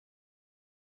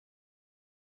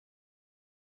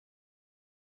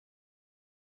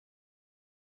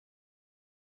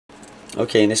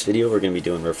Okay, in this video we're going to be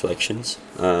doing reflections.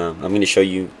 I'm going to show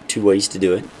you two ways to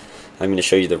do it. I'm going to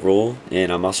show you the rule,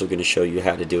 and I'm also going to show you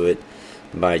how to do it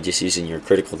by just using your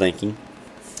critical thinking.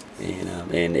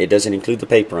 And it doesn't include the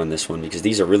paper on this one because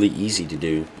these are really easy to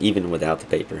do even without the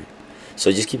paper. So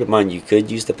just keep in mind you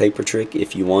could use the paper trick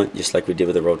if you want, just like we did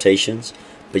with the rotations,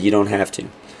 but you don't have to.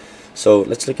 So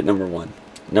let's look at number one.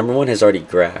 Number one has already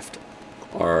graphed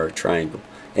our triangle,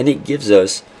 and it gives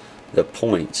us the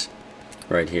points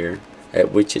right here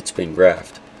at which it's been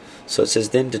graphed. So it says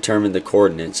then determine the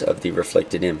coordinates of the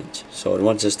reflected image. So it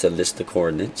wants us to list the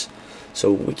coordinates,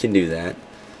 so we can do that.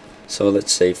 So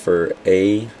let's say for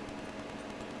A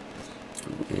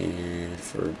and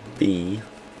for B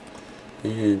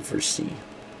and for C.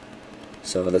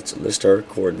 So let's list our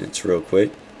coordinates real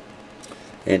quick.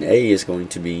 And A is going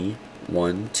to be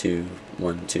 1, 2,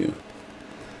 1, 2.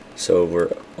 So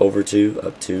we're over 2,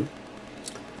 up 2.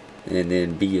 And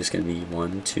then B is going to be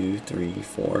 1, 2, 3,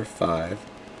 4, 5.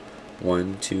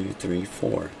 1, 2, 3,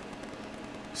 4.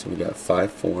 So we got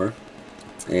 5, 4.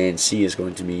 And C is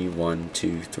going to be 1,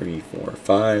 2, 3, 4,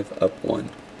 5, up 1.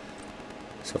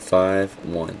 So 5,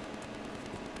 1.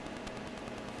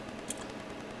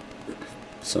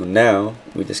 So now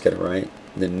we just got to write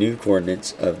the new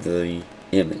coordinates of the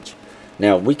image.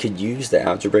 Now we could use the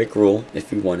algebraic rule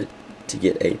if we wanted to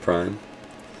get A prime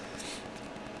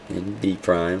and B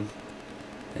prime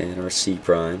and our C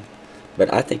prime,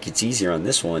 but I think it's easier on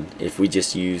this one if we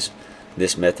just use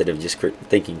this method of just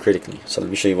thinking critically. So let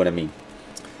me show you what I mean.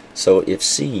 So if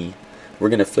C, we're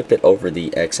going to flip it over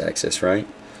the x-axis, right?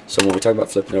 So when we talk about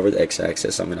flipping over the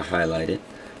x-axis, I'm going to highlight it.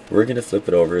 We're going to flip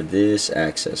it over this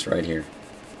axis right here.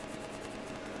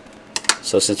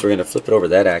 So since we're going to flip it over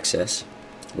that axis,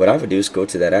 what I would do is go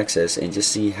to that axis and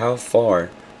just see how far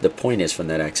the point is from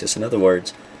that axis. In other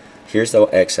words, here's the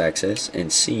x-axis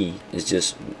and C is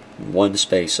just one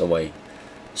space away.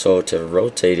 So to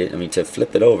rotate it, to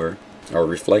flip it over or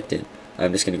reflect it,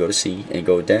 I'm just going to go to C and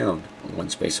go down one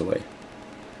space away.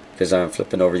 Because I'm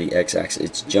flipping over the x-axis,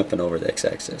 it's jumping over the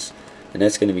x-axis. And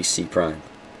that's going to be C prime.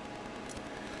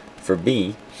 For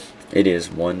B, it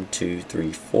is 1, 2,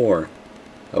 3, 4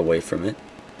 away from it.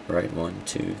 Right, 1,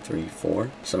 2, 3,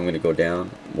 4. So I'm going to go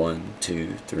down 1,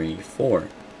 2, 3, 4.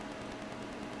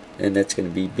 And that's going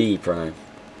to be B prime.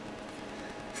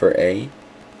 For A,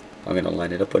 I'm going to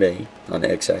line it up with A on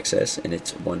the x-axis, and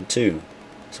it's 1, 2.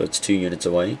 So it's 2 units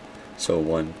away. So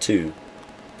 1, 2.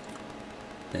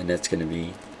 And that's going to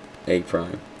be A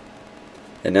prime.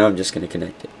 And now I'm just going to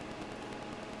connect it.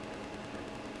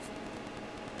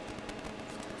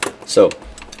 So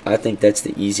I think that's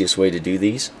the easiest way to do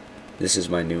these. This is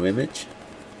my new image.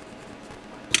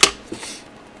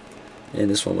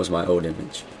 And this one was my old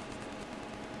image.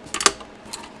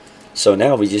 So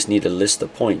now we just need to list the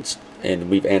points, and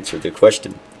we've answered the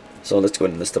question. So let's go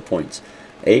ahead and list the points.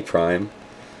 A prime,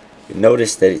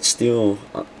 notice that it's still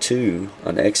 2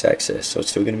 on the x-axis, so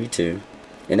it's still going to be 2.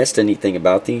 And that's the neat thing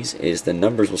about these, is the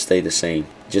numbers will stay the same,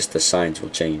 just the signs will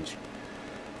change.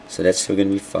 So that's still going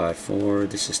to be 5, 4.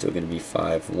 This is still going to be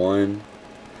 5, 1.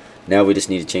 Now we just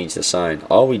need to change the sign.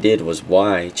 All we did was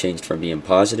y changed from being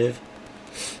positive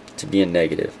to being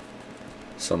negative.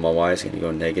 So my y is going to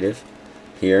go negative.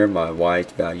 Here my y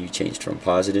value changed from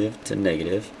positive to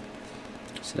negative.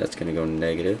 So that's going to go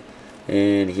negative.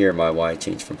 And here my y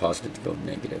changed from positive to go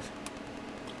negative.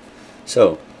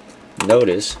 So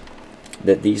notice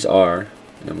that these are,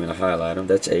 and I'm going to highlight them,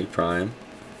 that's A prime,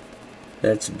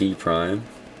 that's B prime,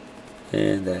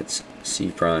 and that's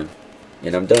C prime.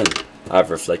 And I'm done. I've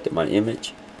reflected my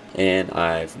image, and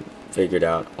I've figured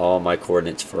out all my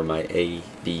coordinates for my A,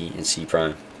 B, and C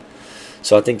prime.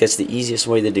 So I think that's the easiest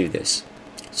way to do this.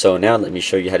 So now let me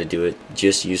show you how to do it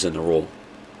just using the rule.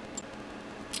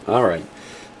 Alright,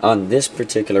 on this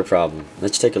particular problem,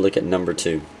 let's take a look at number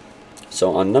 2.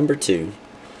 So on number 2,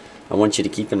 I want you to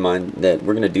keep in mind that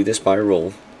we're going to do this by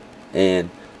rule, and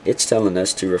it's telling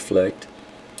us to reflect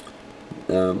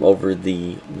over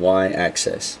the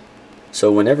y-axis.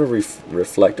 So whenever we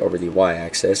reflect over the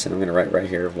y-axis, and I'm going to write right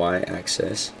here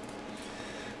y-axis,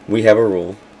 we have a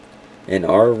rule, and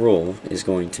our rule is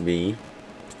going to be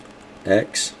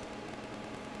x,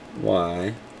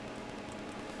 y,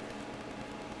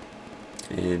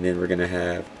 and then we're going to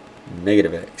have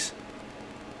negative x,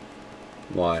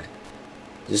 y,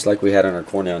 just like we had on our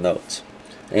Cornell notes.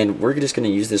 And we're just going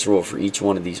to use this rule for each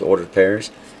one of these ordered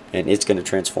pairs, and it's going to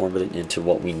transform it into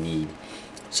what we need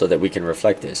so that we can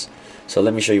reflect this. So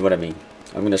let me show you what I mean.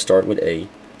 I'm going to start with A.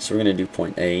 So we're going to do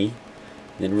point A,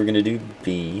 then we're going to do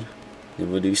B,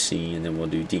 then we'll do C, and then we'll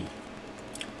do D.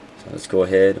 So let's go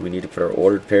ahead. We need to put our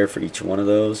ordered pair for each one of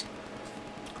those.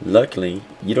 Luckily,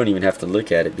 you don't even have to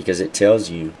look at it because it tells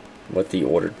you what the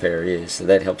ordered pair is, so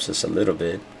that helps us a little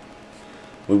bit.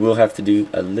 We will have to do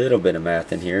a little bit of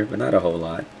math in here, but not a whole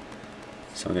lot.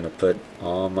 So I'm going to put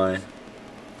all my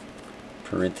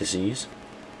parentheses.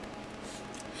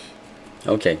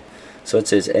 Okay, so it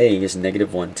says A is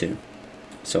 -1, 2.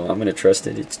 So I'm going to trust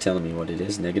it. It's telling me what it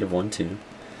is, -1, 2.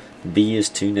 B is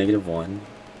 2, -1.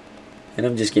 And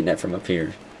I'm just getting that from up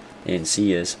here. And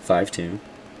C is 5, 2.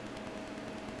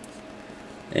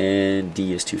 And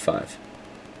D is 2, 5.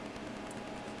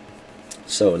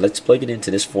 So let's plug it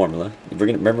into this formula.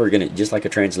 Remember, we're gonna, just like a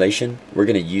translation, we're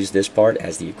gonna use this part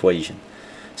as the equation.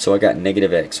 So I got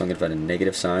 -x, so I'm gonna put a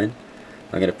negative sign.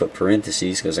 I'm gonna put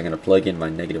parentheses because I'm gonna plug in my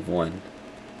 -1,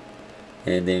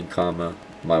 and then comma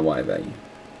my y value.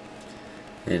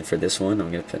 And for this one,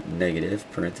 I'm gonna put negative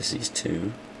parentheses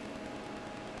 2,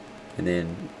 and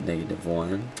then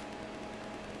 -1.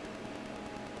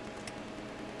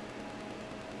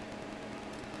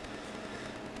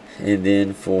 And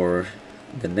then for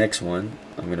the next one,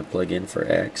 I'm going to plug in for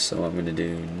x, so I'm going to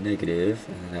do negative,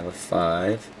 and then have a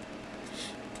 5,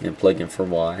 and plug in for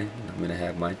y, and I'm going to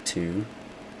have my 2.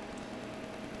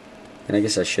 And I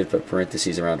guess I should put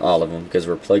parentheses around all of them because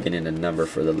we're plugging in a number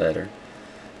for the letter.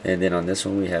 And then on this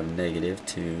one we have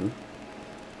 -2,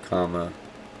 comma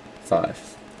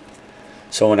 5.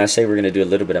 So when I say we're going to do a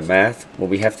little bit of math, well,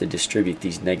 we have to distribute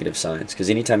these negative signs, because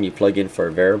anytime you plug in for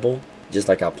a variable, just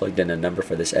like I plugged in a number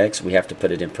for this x, we have to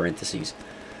put it in parentheses.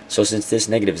 So since this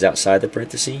negative is outside the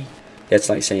parenthesis, that's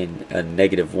like saying a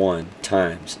 -1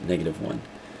 times -1.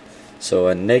 So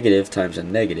a negative times a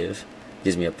negative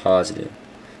gives me a positive.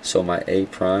 So my A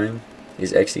prime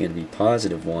is actually going to be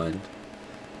 +1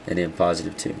 and then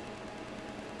 +2.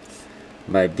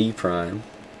 My B prime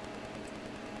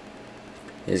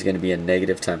is going to be a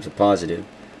negative times a positive,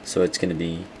 so it's going to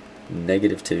be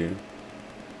 -2,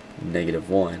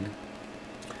 -1.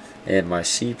 And my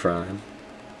C prime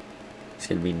is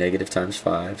going to be negative times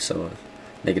 5, so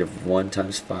 -1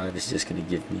 times 5 is just going to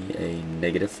give me a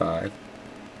 -5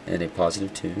 and a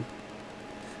 +2.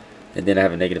 And then I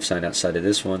have a negative sign outside of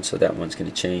this one, so that one's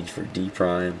going to change for D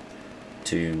prime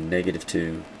to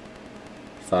 -2,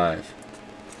 5.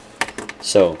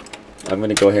 So I'm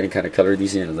going to go ahead and kind of color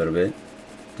these in a little bit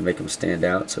to make them stand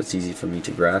out so it's easy for me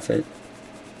to graph it.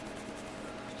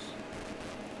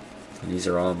 And these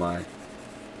are all my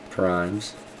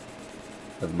primes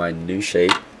of my new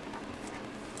shape.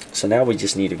 So now we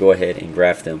just need to go ahead and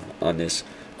graph them on this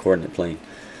coordinate plane.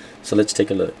 So let's take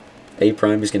a look. A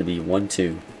prime is going to be 1,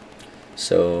 2.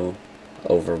 So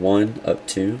over 1 up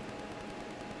 2.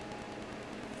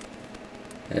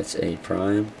 That's A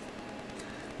prime.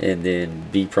 And then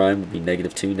B prime would be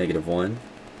 -2, -1.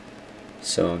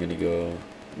 So I'm going to go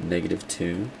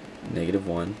 -2,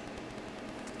 -1.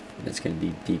 That's going to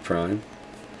be B prime.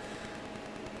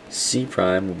 C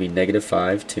prime will be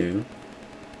 -5, 2.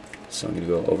 So I'm going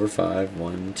to go over 5,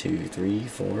 1, 2, 3,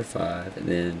 4, 5, and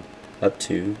then up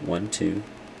 2, 1, 2.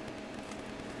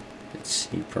 That's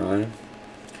C prime.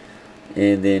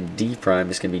 And then D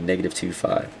prime is going to be -2,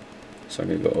 5. So I'm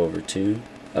going to go over 2,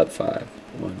 up 5,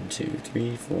 1, 2,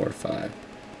 3, 4, 5.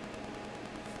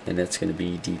 And that's going to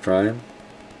be D prime.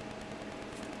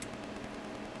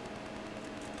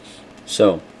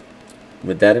 So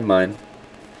with that in mind,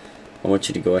 I want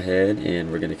you to go ahead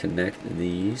and we're going to connect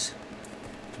these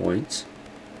points.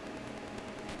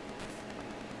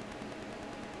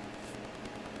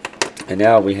 And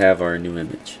now we have our new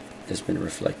image that's been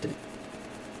reflected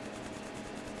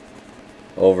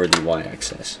over the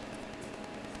y-axis.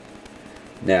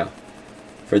 Now,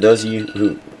 for those of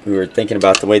you who are thinking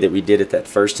about the way that we did it that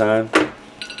first time,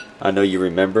 I know you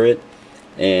remember it,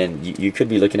 and you could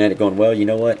be looking at it going, well, you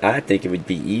know what, I think it would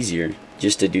be easier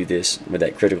just to do this with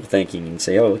that critical thinking and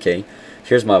say, oh, okay,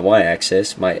 here's my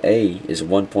y-axis, my A is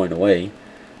 1 point away,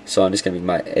 so I'm just going to be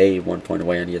my A 1 point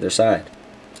away on the other side.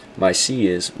 My C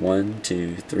is 1,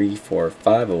 2, 3, 4,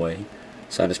 5 away,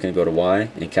 so I'm just going to go to Y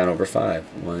and count over 5.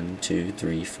 1, 2,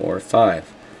 3, 4,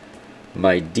 5.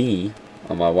 My D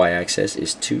on my y-axis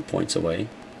is 2 points away,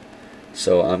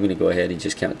 so I'm going to go ahead and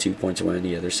just count 2 points away on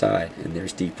the other side, and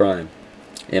there's D prime.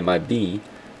 And my B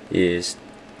is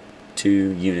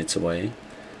 2 units away,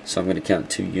 so I'm going to count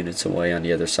 2 units away on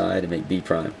the other side and make B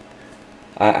prime.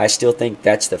 I still think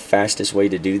that's the fastest way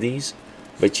to do these,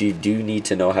 but you do need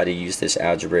to know how to use this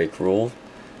algebraic rule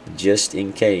just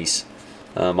in case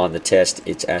on the test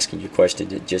it's asking you a question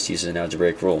that just uses an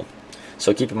algebraic rule.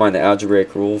 So keep in mind the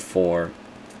algebraic rule for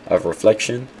of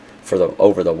reflection for the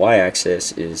over the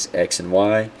y-axis is x and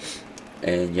y,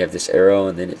 and you have this arrow,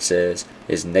 and then it says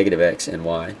is -x and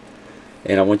y.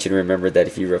 And I want you to remember that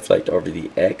if you reflect over the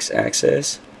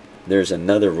x-axis, there's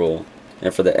another rule,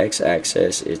 and for the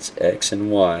x-axis it's x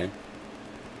and y,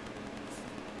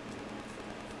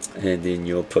 and then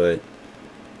you'll put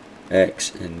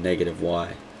x and negative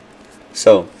y.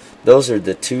 So those are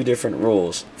the two different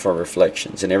rules for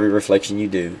reflections, and every reflection you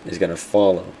do is going to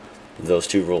follow those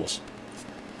two rules.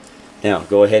 Now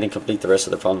go ahead and complete the rest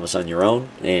of the problems on your own,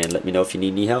 and let me know if you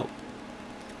need any help.